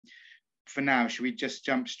for now, should we just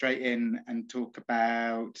jump straight in and talk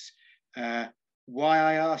about why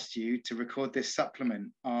I asked you to record this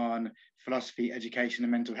supplement on philosophy, education,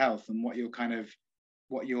 and mental health, and what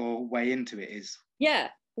your way into it is? Yeah,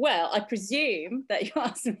 well, I presume that you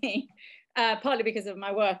asked me partly because of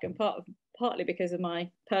my work and partly because of my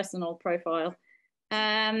personal profile.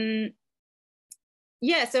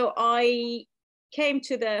 Yeah, so I came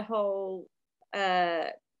to the whole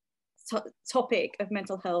topic of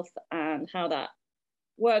mental health and how that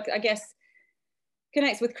works, I guess,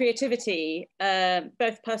 connects with creativity,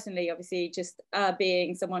 both personally, obviously, just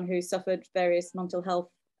being someone who suffered various mental health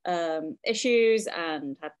issues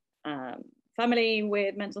and had family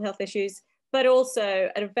with mental health issues, but also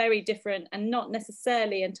at a very different and not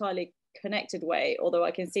necessarily entirely connected way, although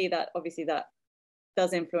I can see that obviously that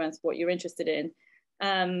does influence what you're interested in.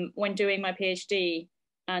 When doing my PhD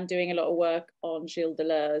and doing a lot of work on Gilles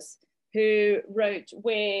Deleuze, who wrote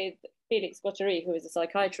with Deleuze Guattari, who is a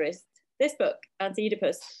psychiatrist, this book,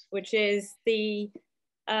 Anti-Oedipus, which is the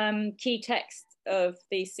key text of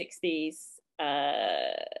the 60s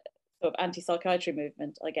sort of anti-psychiatry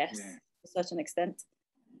movement, I guess, to a certain extent.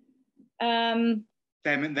 Them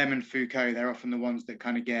and Foucault, they're often the ones that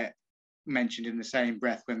kind of get mentioned in the same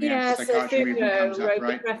breath when the anti-psychiatry movement comes up, right?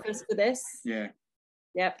 Wrote the preface for this. Yeah.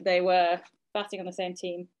 Yep, they were batting on the same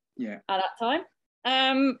team at that time.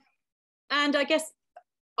 And I guess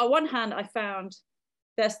on one hand, I found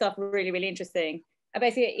their stuff really, really interesting. And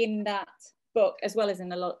basically in that book, as well as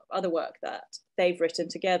in a lot of other work that they've written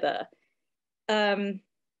together,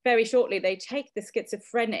 very shortly, they take the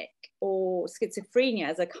schizophrenic or schizophrenia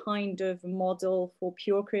as a kind of model for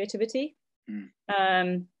pure creativity,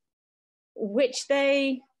 which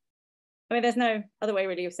I mean, there's no other way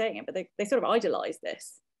really of saying it, but they sort of idolize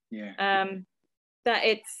this. Yeah.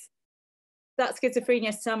 That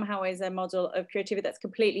schizophrenia somehow is a model of creativity that's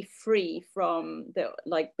completely free from the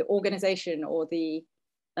organization or the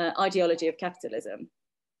ideology of capitalism.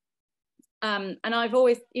 And I've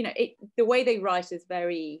always, the way they write is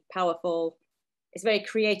very powerful. It's very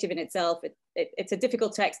creative in itself. It's a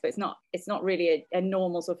difficult text, but it's not really a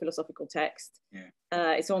normal sort of philosophical text. Yeah.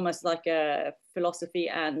 It's almost like a philosophy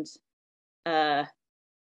and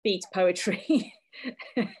beat poetry.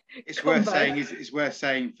 It's worth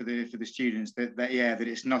saying for the students that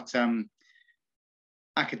it's not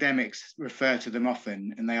academics refer to them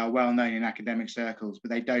often, and they are well known in academic circles, but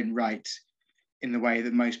they don't write in the way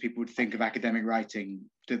that most people would think of academic writing,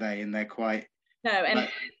 do they? And they're quite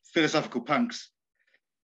philosophical punks.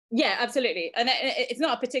 Yeah, absolutely. And it's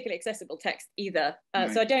not a particularly accessible text either.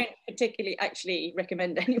 So I don't particularly actually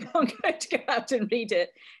recommend anyone to go out and read it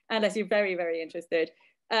unless you're very, very interested.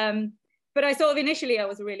 But I sort of initially, I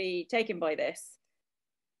was really taken by this.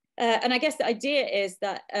 And I guess the idea is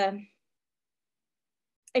that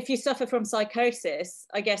if you suffer from psychosis,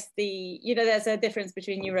 I guess there's a difference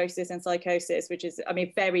between neurosis and psychosis, which is, I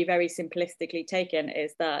mean, very, very simplistically taken,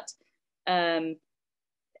 is that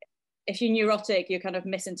if you're neurotic, you're kind of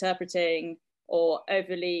misinterpreting or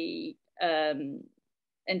overly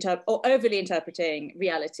interpreting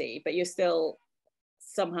reality, but you're still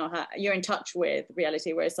somehow you're in touch with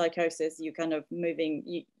reality. Whereas psychosis, you kind of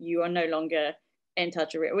you are no longer in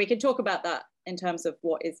touch with it. We can talk about that in terms of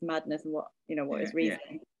what is madness and what is reason.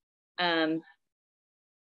 Yeah.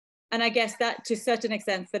 And I guess that to a certain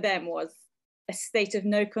extent for them was a state of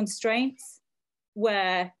no constraints,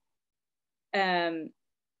 where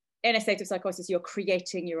in a state of psychosis, you're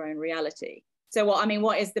creating your own reality. So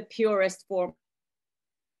what is the purest form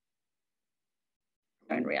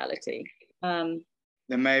of own reality?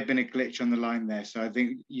 There may have been a glitch on the line there. So I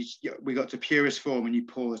think we got to purest form and you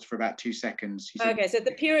paused for about 2 seconds. Okay, so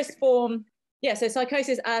the purest form, so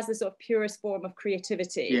psychosis as the sort of purest form of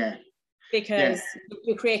creativity. Yeah. Because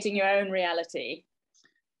you're creating your own reality.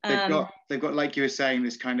 They've got, like you were saying,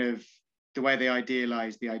 this kind of, the way they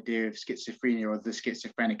idealize the idea of schizophrenia or the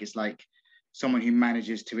schizophrenic is like someone who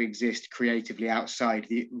manages to exist creatively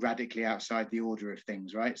radically outside the order of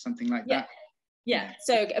things, right? Something like that. Yeah.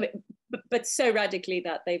 So, but so radically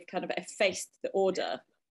that they've kind of effaced the order.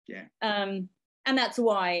 Yeah. And that's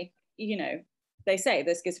why, they say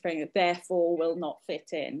the schizophrenic therefore will not fit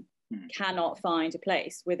in, cannot find a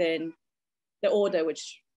place within the order,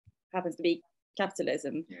 which happens to be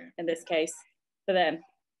capitalism in this case for them.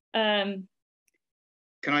 Can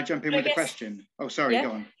I jump in with a question? Oh, sorry,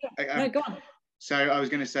 go on. No, go on. So I was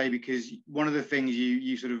going to say, because one of the things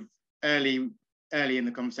you sort of early in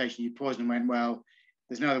the conversation, you paused and went, well,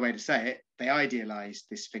 there's no other way to say it. They idealized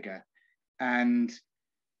this figure. And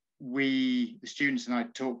the students and I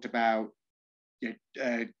talked about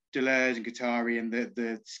Deleuze and Guattari and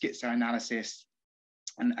the schizoanalysis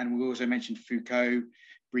And we also mentioned Foucault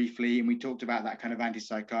briefly, and we talked about that kind of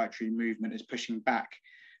anti-psychiatry movement as pushing back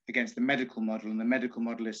against the medical model. And the medical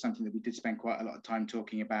model is something that we did spend quite a lot of time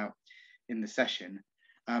talking about in the session.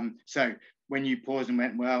 So when you paused and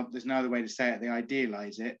went, well, there's no other way to say it, they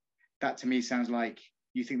idealize it, that to me sounds like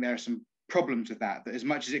you think there are some problems with that as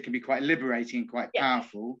much as it can be quite liberating and quite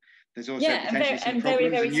powerful, there's also potentially some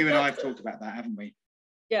problems. And you and I have talked about that, haven't we?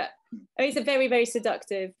 Yeah, I mean, it's a very, very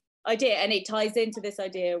seductive idea, and it ties into this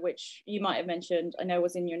idea which you might have mentioned, I know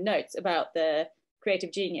was in your notes, about the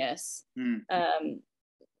creative genius,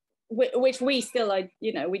 which we still,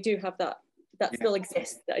 we do have that still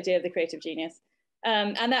exists, the idea of the creative genius,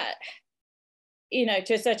 and that,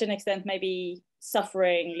 to a certain extent, maybe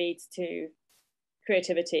suffering leads to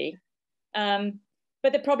creativity,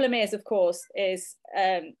 but the problem is, of course,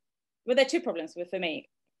 well, there are two problems for me.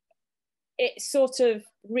 It sort of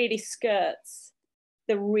really skirts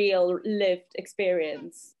the real lived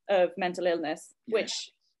experience of mental illness,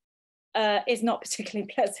 which is not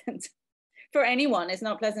particularly pleasant for anyone. It's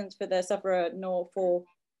not pleasant for the sufferer, nor for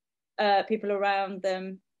people around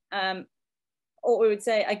them. Or we would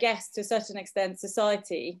say, I guess, to a certain extent,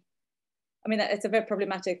 society. I mean, it's a very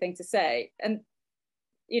problematic thing to say. And,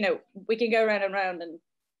 we can go around and around and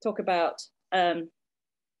talk about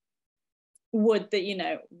would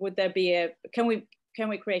there be can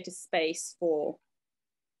we create a space for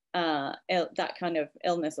that kind of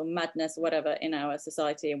illness or madness or whatever in our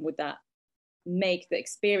society, and would that make the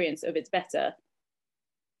experience of it better?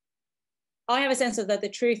 I have a sense of that the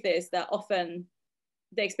truth is that often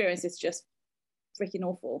the experience is just freaking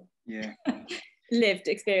awful. Yeah. Lived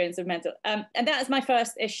experience of mental, and that is my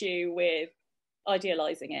first issue with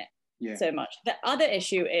idealizing it so much. The other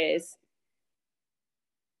issue is,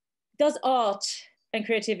 does art and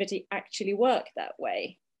creativity actually work that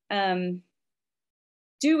way?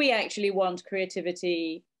 Do we actually want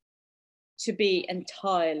creativity to be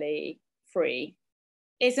entirely free?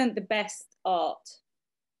 Isn't the best art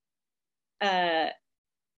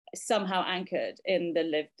somehow anchored in the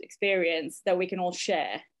lived experience that we can all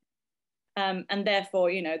share? And therefore,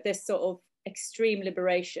 this sort of extreme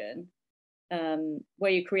liberation,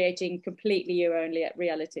 where you're creating completely your own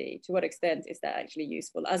reality, to what extent is that actually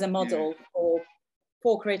useful as a model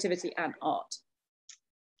for creativity and art?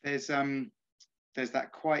 There's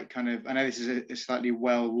that quite kind of, I know this is a slightly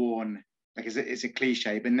well-worn, like it's a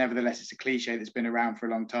cliche, but nevertheless it's a cliche that's been around for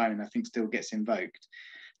a long time and I think still gets invoked.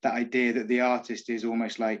 That idea that the artist is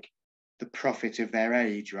almost like the prophet of their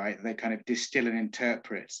age, right? They kind of distill and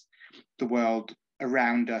interpret the world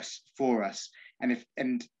around us for us. And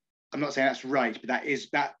I'm not saying that's right, but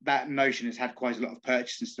that notion has had quite a lot of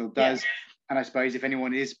purchase and still does. Yeah. And I suppose if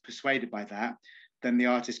anyone is persuaded by that, then the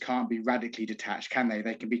artist can't be radically detached, can they?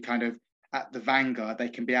 They can be kind of at the vanguard, they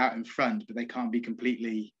can be out in front, but they can't be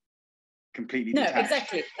completely detached. No,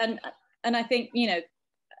 exactly. And I think,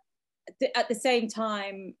 at the same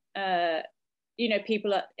time,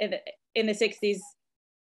 people in the 60s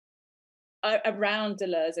around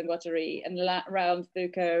Deleuze and Guattari and around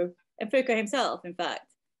Foucault, and Foucault himself, in fact,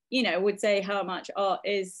 would say how much art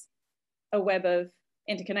is a web of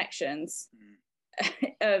interconnections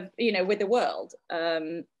of, with the world.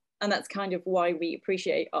 And that's kind of why we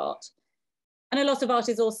appreciate art. And a lot of art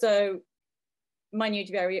is also minute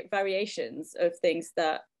variations of things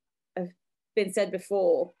that have been said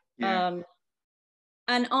before. Yeah.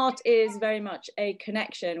 And art is very much a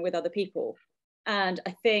connection with other people. And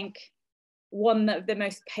I think one of the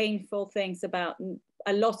most painful things about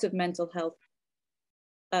a lot of mental health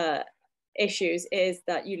issues is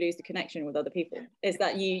that you lose the connection with other people. Is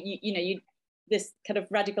that you this kind of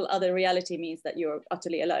radical other reality means that you're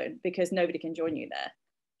utterly alone because nobody can join you there.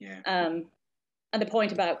 Yeah. And the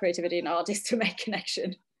point about creativity and art is to make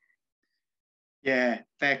connection. Yeah,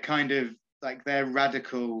 they're kind of like their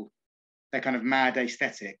radical, their kind of mad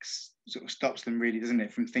aesthetics sort of stops them really, doesn't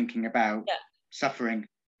it, from thinking about suffering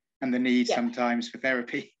and the need sometimes for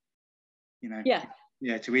therapy. To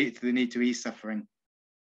the need to ease suffering.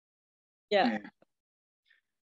 Yeah.